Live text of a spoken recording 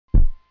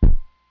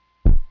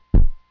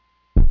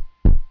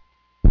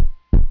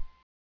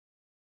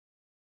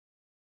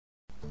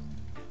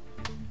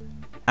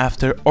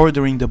After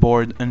ordering the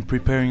board and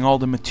preparing all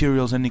the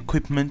materials and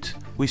equipment,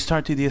 we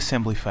started the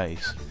assembly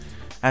phase.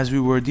 As we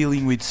were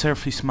dealing with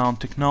surface mount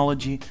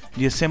technology,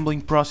 the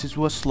assembling process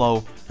was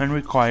slow and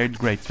required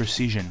great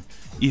precision,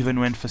 even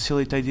when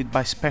facilitated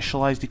by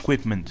specialized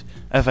equipment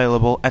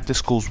available at the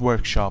school's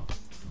workshop.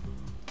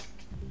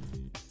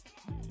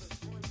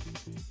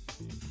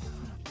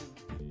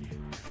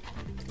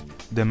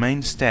 The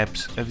main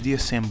steps of the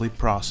assembly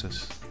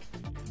process.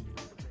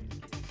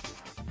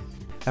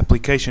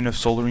 Application of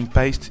soldering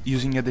paste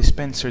using a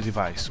dispenser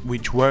device,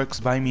 which works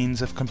by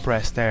means of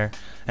compressed air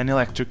and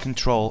electric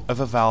control of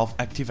a valve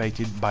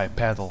activated by a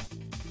pedal.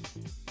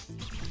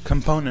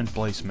 Component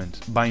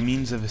placement by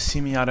means of a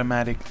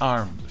semi-automatic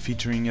arm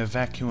featuring a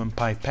vacuum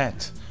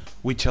pipette,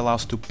 which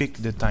allows to pick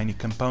the tiny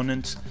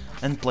components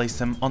and place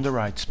them on the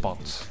right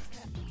spots.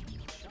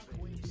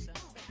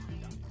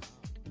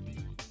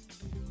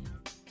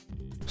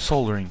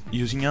 Soldering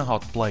using a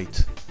hot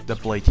plate. The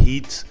plate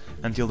heats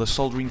until the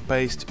soldering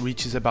paste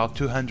reaches about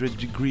 200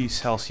 degrees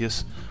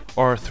Celsius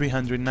or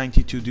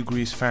 392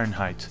 degrees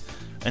Fahrenheit,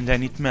 and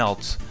then it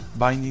melts,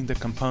 binding the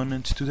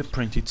components to the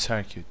printed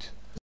circuit.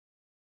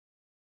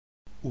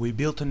 We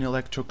built an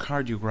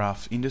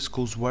electrocardiograph in the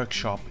school's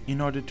workshop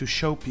in order to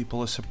show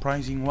people a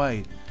surprising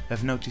way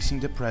of noticing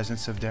the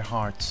presence of their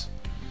hearts.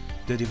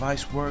 The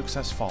device works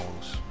as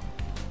follows.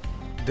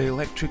 The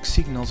electric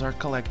signals are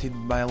collected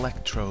by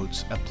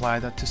electrodes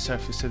applied at the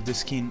surface of the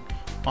skin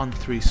on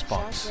 3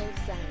 spots,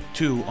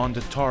 2 on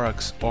the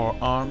thorax or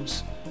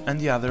arms and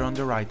the other on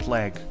the right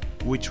leg,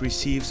 which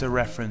receives a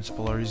reference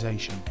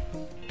polarization.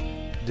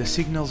 The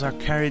signals are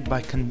carried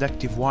by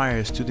conductive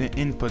wires to the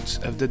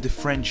inputs of the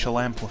differential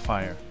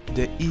amplifier.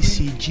 The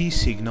ECG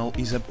signal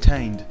is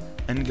obtained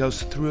and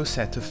goes through a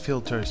set of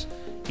filters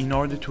in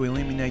order to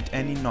eliminate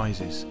any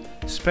noises,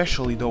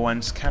 especially the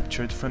ones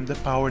captured from the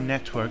power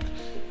network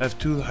of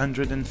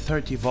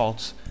 230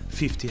 volts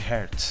 50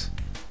 Hz.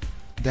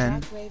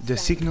 Then, the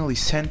signal is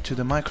sent to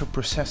the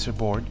microprocessor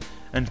board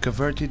and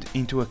converted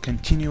into a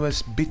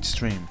continuous bit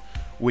stream,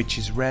 which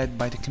is read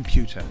by the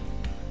computer.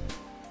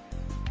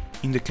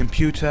 In the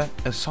computer,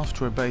 a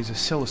software-based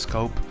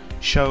oscilloscope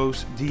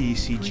shows the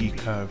ECG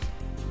curve.